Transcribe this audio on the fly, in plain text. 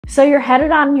So you're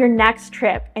headed on your next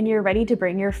trip and you're ready to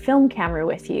bring your film camera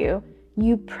with you.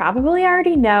 You probably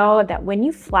already know that when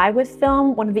you fly with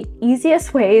film, one of the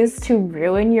easiest ways to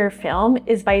ruin your film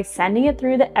is by sending it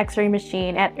through the X-ray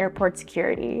machine at airport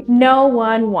security. No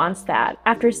one wants that.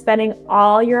 After spending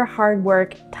all your hard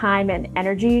work, time, and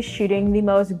energy shooting the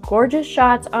most gorgeous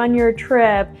shots on your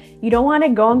trip, you don't want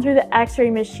it going through the X-ray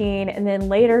machine and then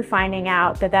later finding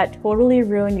out that that totally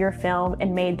ruined your film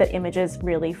and made the images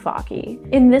really foggy.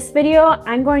 In this video,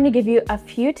 I'm going to give you a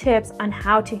few tips on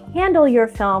how to handle your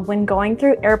film when going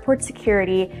through airport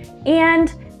security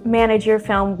and manage your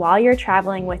film while you're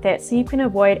traveling with it so you can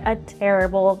avoid a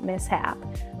terrible mishap.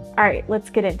 All right, let's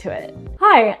get into it.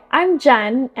 Hi, I'm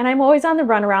Jen, and I'm always on the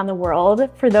run around the world.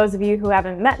 For those of you who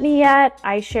haven't met me yet,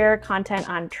 I share content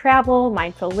on travel,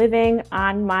 mindful living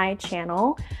on my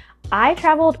channel. I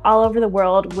traveled all over the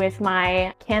world with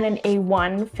my Canon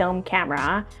A1 film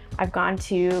camera. I've gone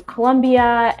to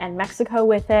Colombia and Mexico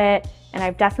with it, and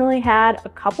I've definitely had a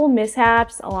couple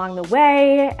mishaps along the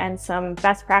way and some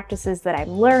best practices that I've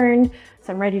learned.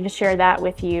 So I'm ready to share that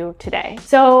with you today.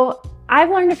 So I've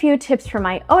learned a few tips from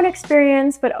my own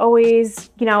experience, but always,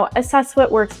 assess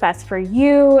what works best for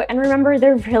you. And remember,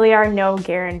 there really are no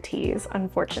guarantees,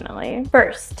 unfortunately.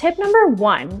 First, tip number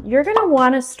one, you're gonna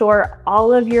wanna store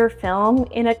all of your film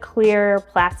in a clear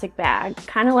plastic bag,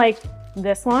 kind of like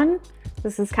this one.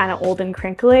 This is kind of old and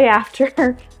crinkly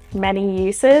after many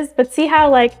uses, but see how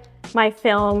my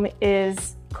film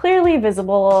is clearly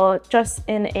visible just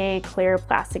in a clear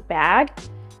plastic bag.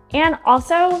 And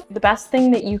also, the best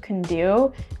thing that you can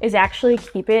do is actually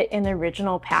keep it in the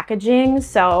original packaging.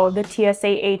 So the TSA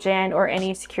agent or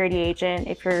any security agent,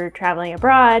 if you're traveling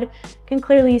abroad, can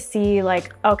clearly see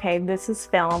okay, this is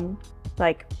film.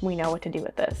 We know what to do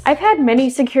with this. I've had many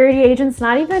security agents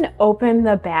not even open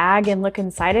the bag and look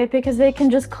inside it because they can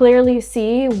just clearly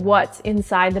see what's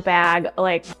inside the bag.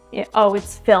 Oh,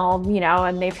 it's film,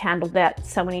 and they've handled that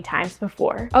so many times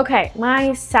before. Okay,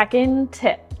 my second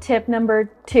tip number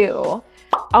two,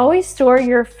 always store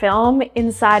your film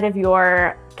inside of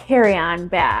your carry-on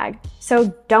bag.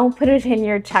 So don't put it in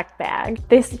your checked bag.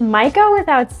 This might go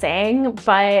without saying,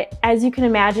 but as you can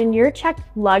imagine, your checked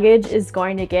luggage is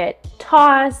going to get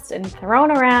tossed and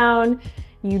thrown around.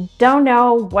 You don't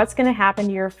know what's going to happen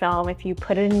to your film if you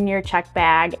put it in your checked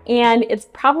bag, and it's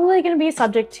probably going to be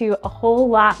subject to a whole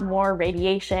lot more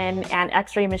radiation and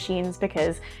X-ray machines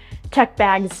because checked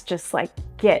bags just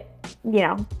get,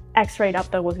 X-rayed up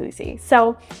the wahoozy.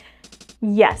 So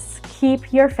yes,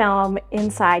 keep your film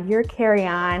inside your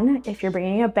carry-on. If you're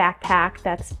bringing a backpack,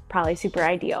 that's probably super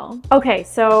ideal. Okay,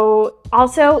 so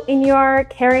also in your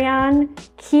carry-on,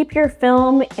 keep your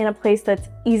film in a place that's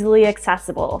easily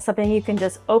accessible. Something you can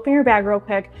just open your bag real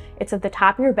quick. It's at the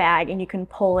top of your bag and you can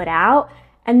pull it out.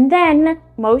 And then,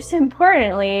 most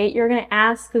importantly, you're gonna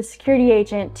ask the security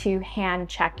agent to hand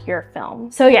check your film.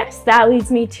 So yes, that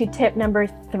leads me to tip number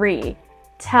three.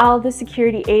 Tell the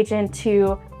security agent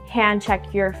to hand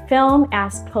check your film,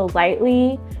 ask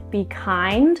politely, be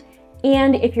kind,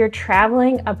 and if you're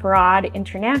traveling abroad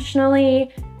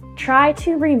internationally, try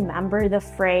to remember the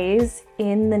phrase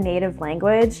in the native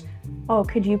language. Oh,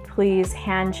 could you please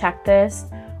hand check this?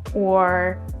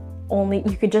 Or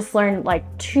you could just learn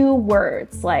 2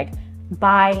 words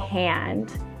by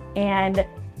hand, and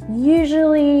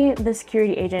usually the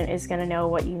security agent is going to know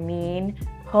what you mean.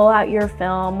 Pull out your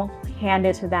film, hand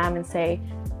it to them and say,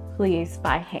 please,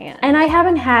 by hand. And I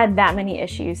haven't had that many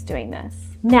issues doing this.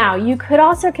 Now, you could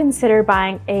also consider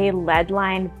buying a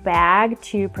lead-lined bag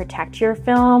to protect your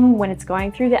film when it's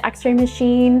going through the X-ray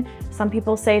machine. Some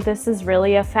people say this is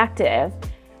really effective.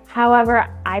 However,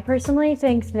 I personally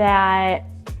think that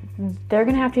they're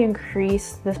gonna have to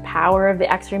increase the power of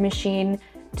the X-ray machine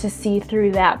to see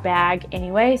through that bag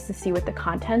anyways, to see what the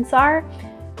contents are.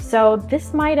 So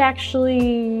this might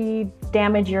actually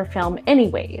damage your film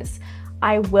anyways.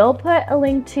 I will put a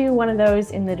link to one of those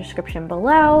in the description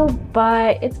below,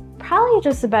 but it's probably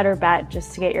just a better bet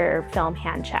just to get your film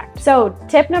hand checked. So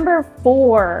tip number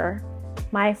 4,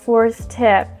 my 4th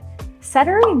tip, set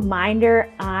a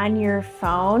reminder on your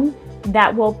phone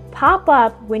that will pop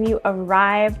up when you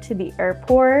arrive to the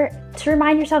airport to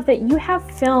remind yourself that you have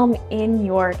film in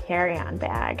your carry-on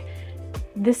bag.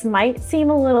 This might seem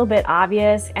a little bit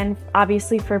obvious, and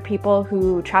obviously for people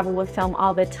who travel with film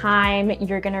all the time,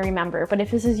 you're gonna remember. But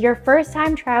if this is your first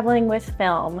time traveling with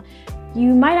film,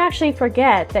 you might actually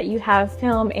forget that you have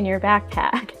film in your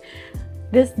backpack.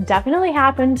 This definitely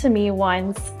happened to me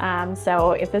once,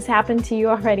 so if this happened to you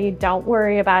already, don't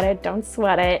worry about it, don't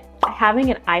sweat it.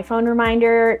 Having an iPhone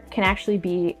reminder can actually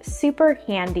be super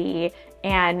handy,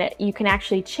 and you can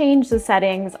actually change the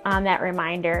settings on that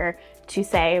reminder to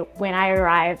say, when I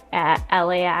arrive at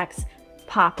LAX,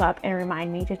 pop up and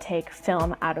remind me to take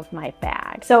film out of my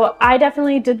bag. So I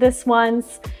definitely did this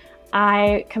once.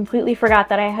 I completely forgot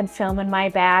that I had film in my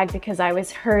bag because I was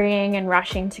hurrying and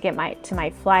rushing to get to my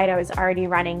flight. I was already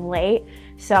running late.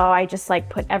 So I just like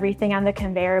put everything on the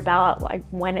conveyor belt, like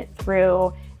went it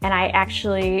through, and I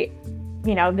actually,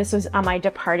 you know, this was on my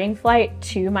departing flight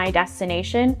to my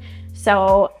destination.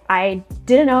 So I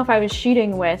didn't know if I was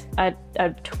shooting with a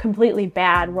completely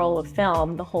bad roll of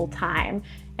film the whole time.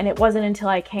 And it wasn't until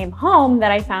I came home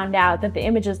that I found out that the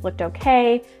images looked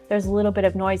okay. There's a little bit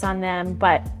of noise on them,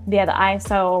 but yeah, the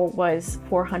ISO was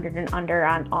 400 and under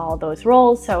on all those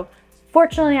rolls. So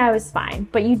fortunately I was fine,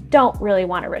 but you don't really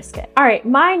want to risk it. All right,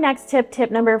 my next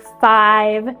tip number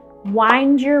 5,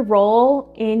 wind your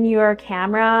roll in your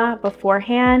camera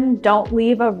beforehand. Don't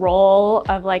leave a roll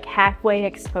of like halfway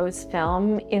exposed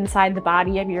film inside the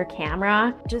body of your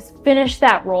camera. Just finish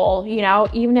that roll, you know,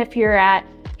 even if you're at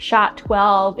shot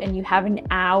 12 and you have an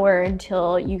hour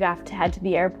until you have to head to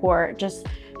the airport, just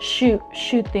shoot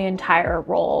the entire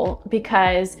roll.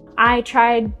 Because I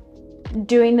tried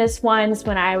doing this once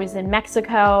when I was in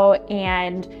Mexico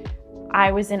and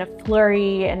I was in a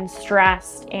flurry and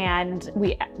stressed, and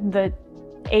the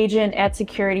agent at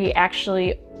security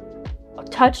actually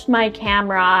touched my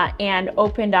camera and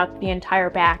opened up the entire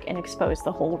back and exposed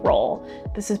the whole roll.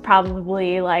 This is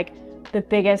probably like the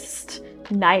biggest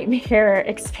nightmare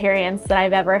experience that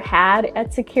I've ever had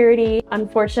at security,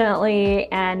 unfortunately,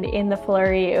 and in the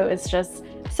flurry it was just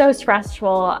so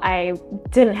stressful. I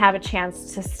didn't have a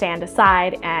chance to stand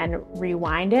aside and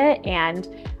rewind it, and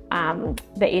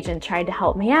the agent tried to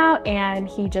help me out, and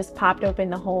he just popped open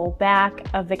the whole back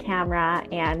of the camera,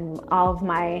 and all of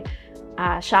my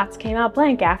shots came out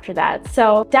blank after that.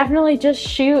 So definitely just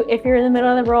shoot if you're in the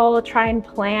middle of the roll. Try and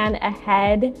plan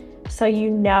ahead so you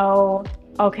know,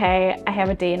 okay, I have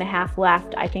a day and a half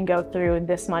left. I can go through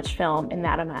this much film in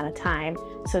that amount of time,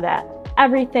 so that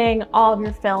everything, all of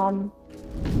your film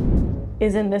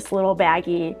is in this little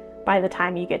baggie by the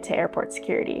time you get to airport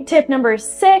security. Tip number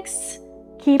 6,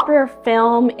 keep your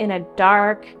film in a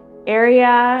dark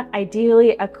area,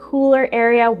 ideally a cooler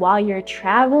area while you're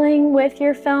traveling with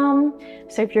your film.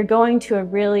 So if you're going to a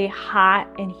really hot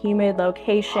and humid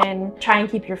location, try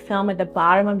and keep your film at the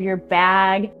bottom of your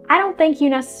bag. I don't think you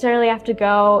necessarily have to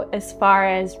go as far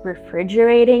as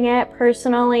refrigerating it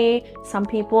personally. Some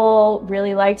people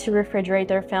really like to refrigerate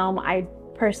their film. I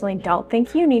personally don't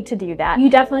think you need to do that. You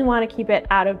definitely want to keep it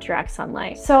out of direct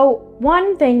sunlight. So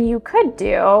one thing you could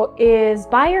do is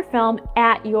buy your film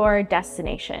at your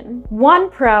destination.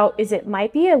 One pro is it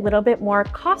might be a little bit more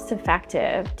cost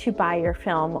effective to buy your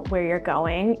film where you're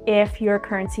going if your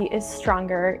currency is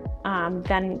stronger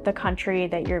than the country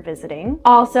that you're visiting.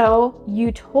 Also,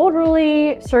 you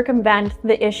totally circumvent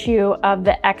the issue of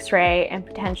the X-ray and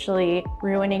potentially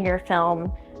ruining your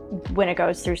film when it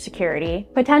goes through security.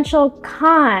 Potential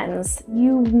cons: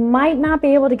 you might not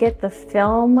be able to get the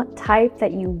film type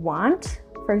that you want.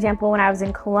 For example, when I was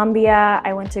in Colombia,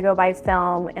 I went to go buy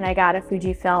film and I got a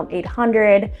Fujifilm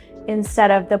 800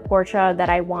 instead of the Portra that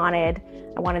I wanted.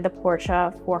 I wanted the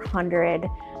Portra 400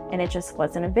 and it just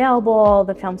wasn't available.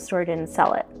 The film store didn't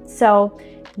sell it. So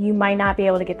you might not be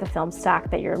able to get the film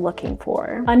stock that you're looking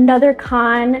for. Another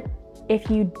con: if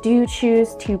you do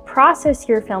choose to process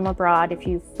your film abroad, if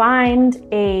you find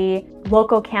a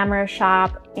local camera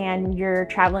shop and you're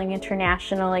traveling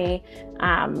internationally,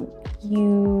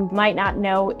 you might not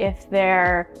know if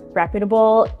they're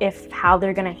reputable, how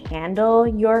they're gonna handle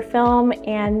your film,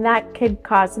 and that could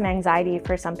cause some anxiety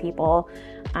for some people,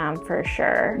 for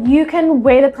sure. You can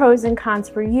weigh the pros and cons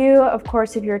for you. Of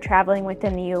course, if you're traveling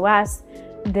within the US,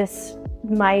 this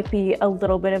might be a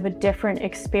little bit of a different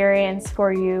experience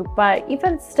for you, but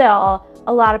even still,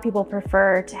 a lot of people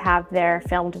prefer to have their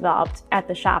film developed at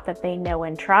the shop that they know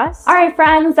and trust. All right,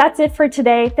 friends, that's it for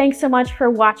today. Thanks so much for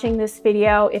watching this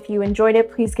video. If you enjoyed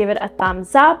it, please give it a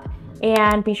thumbs up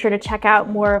and be sure to check out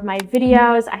more of my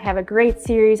videos. I have a great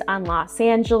series on Los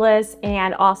Angeles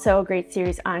and also a great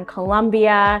series on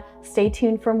Colombia. Stay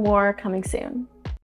tuned for more coming soon.